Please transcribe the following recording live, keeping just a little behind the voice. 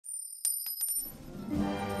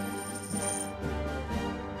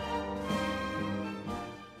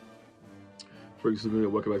Frank C.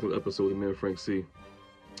 Welcome back to the episode of Man Frank C.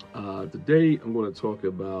 Today I'm going to talk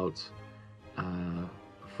about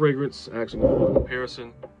fragrance. Actually, I'm going to do a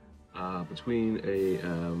comparison between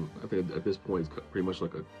I think at this point it's pretty much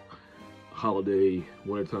like a holiday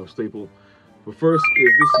wintertime staple. But first,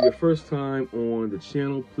 if this is your first time on the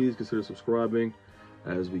channel, please consider subscribing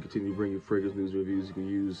as we continue to bring you fragrance news reviews you can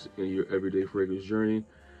use in your everyday fragrance journey.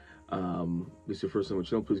 This is your first time on the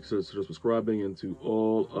channel, please consider subscribing, and to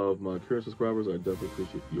all of my current subscribers, I definitely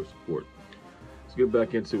appreciate your support. Let's get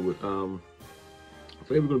back into it.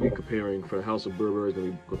 Today we're going to be comparing for the House of Burberry. It's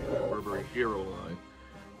going to be the Burberry Hero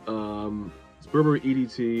line. It's Burberry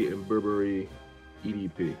EDT and Burberry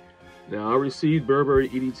EDP. Now I received Burberry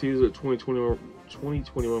EDT as a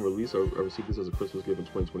 2021 release. I received this as a Christmas gift in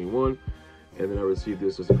 2021. And then I received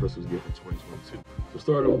this as a Christmas gift in 2022. So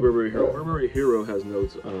starting with Burberry Hero. Burberry Hero has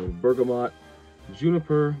notes of bergamot,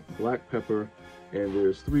 juniper, black pepper, and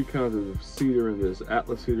there's three kinds of cedar in this: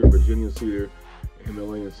 Atlas cedar, Virginia cedar, and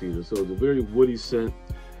Himalayan cedar. So it's a very woody scent.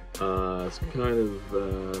 It's kind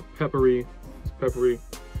of peppery. It's peppery.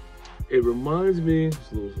 It reminds me,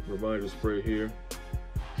 just a little reminder spray here.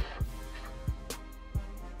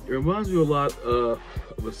 It reminds me a lot of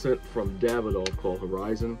a scent from Davidoff called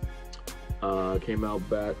Horizon. Came out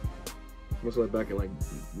back in like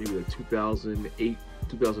maybe like 2008,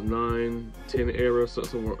 2009, 10 era,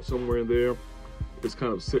 somewhere in there. It's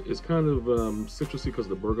kind of citrusy because of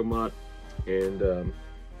the bergamot, and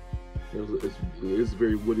it is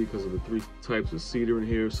very woody because of the three types of cedar in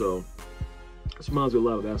here. So it reminds me a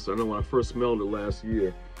lot of that. So I know when I first smelled it last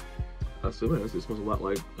year, I said, man, this smells a lot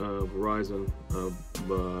like Horizon.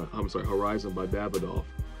 Horizon by Davidoff.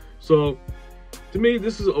 So to me,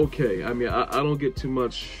 this is okay. I mean, I don't get too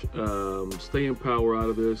much staying power out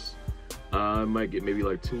of this. I might get maybe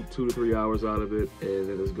like two to 3 hours out of it, and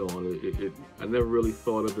then it's gone. I never really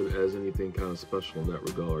thought of it as anything kind of special in that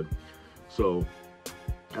regard. So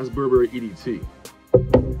that's Burberry EDT.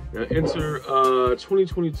 Now enter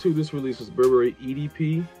 2022. This release is Burberry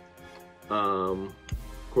EDP. Of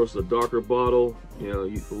course, a darker bottle. You know,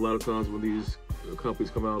 a lot of times when these companies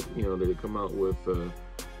come out, you know, they come out with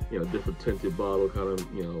different tinted bottle, kind of,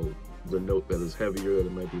 the note that is heavier, that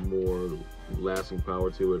it might be more lasting power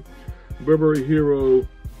to it. Burberry Hero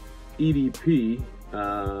EDP,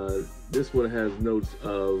 this one has notes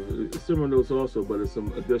of, similar notes also, but there's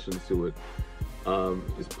some additions to it.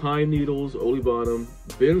 It's pine needles, oleibostum,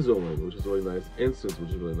 benzoin, which is really nice, incense, which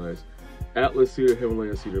is really nice, Atlas cedar,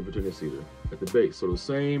 Himalayan cedar, Virginia cedar at the base. So the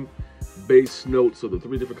same base notes of the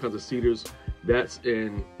three different kinds of cedars, that's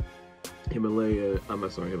in Himalayan,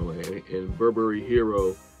 and Burberry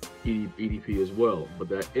Hero EDP as well. But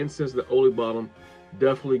that incense, the oleibostum,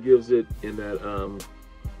 definitely gives it, in that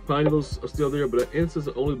pine needles are still there, but that incense,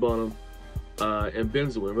 the oleibostum, and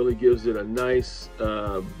benzoin really gives it a nice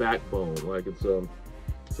backbone. Like it's a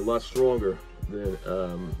lot stronger than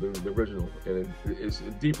the original, and it's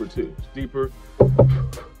deeper too. It's deeper.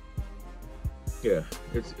 Yeah,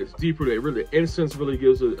 it's deeper. The incense really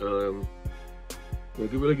gives it. It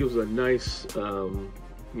really gives it a nice, some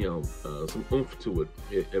oomph to it.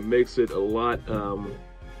 It makes it a lot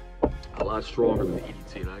stronger than the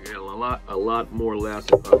EDT, and I get a lot more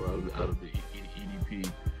lasting power out of the EDP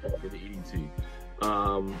than the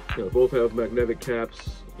EDT. Both have magnetic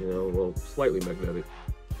caps. Well, slightly magnetic.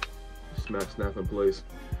 Snap in place.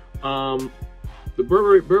 The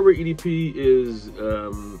Burberry EDP is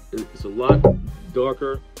it's a lot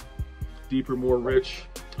darker, deeper, more rich.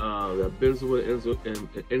 That benzoin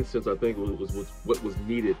and incense, I think, was what was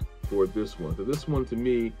needed for this one. So this one, to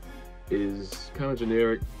me, is kind of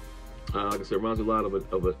generic. Like I said, it reminds me a lot of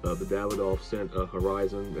the Davidoff scent,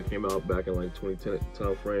 Horizon, that came out back in like 2010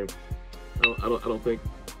 time frame. I think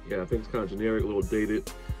it's kind of generic, a little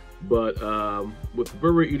dated. But with the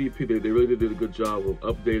Burberry EDP, they really did a good job of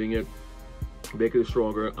updating it, making it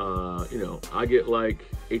stronger. I get like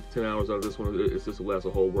 8 to 10 hours out of this one. It's just to last a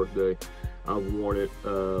whole work day. I've worn it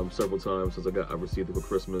several times since I received it for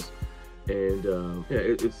Christmas, and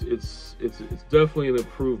it's definitely an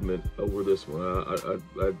improvement over this one.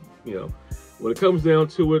 When it comes down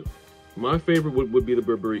to it, my favorite would be the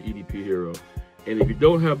Burberry EDP Hero. And if you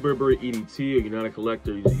don't have Burberry EDT, or you're not a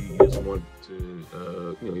collector, you just want to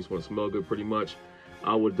you just want to smell good, pretty much,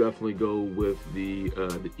 I would definitely go with the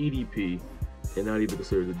EDP, and not even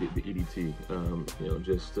consider the EDT.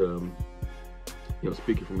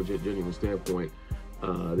 Speaking from a genuine standpoint,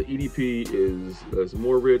 the EDP is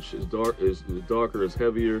more rich, is darker, is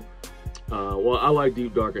heavier. Well, I like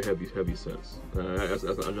deep, darker, heavy scents. That's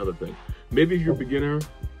another thing. Maybe if you're a beginner,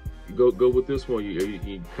 you go with this one. You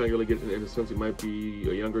kind of really get in the sense you might be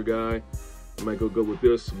a younger guy. I might go with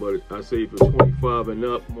this, but I say if you're 25 and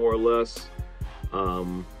up, more or less,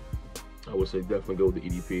 I would say definitely go with the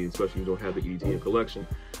EDP, especially if you don't have the EDT in collection.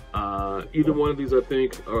 Either one of these, I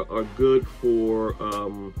think, are good for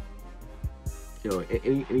you know,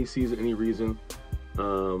 any season, any reason.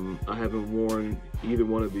 I haven't worn either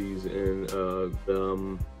one of these, and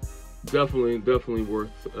definitely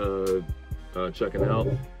worth checking out.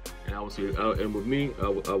 And I would say, and with me,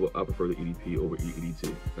 I prefer the EDP over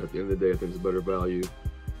EDT. At the end of the day, I think it's better value,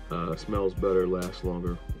 smells better, lasts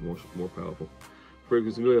longer, more powerful.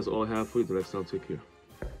 Fragrance, that's all I have for you. Till next time, take care.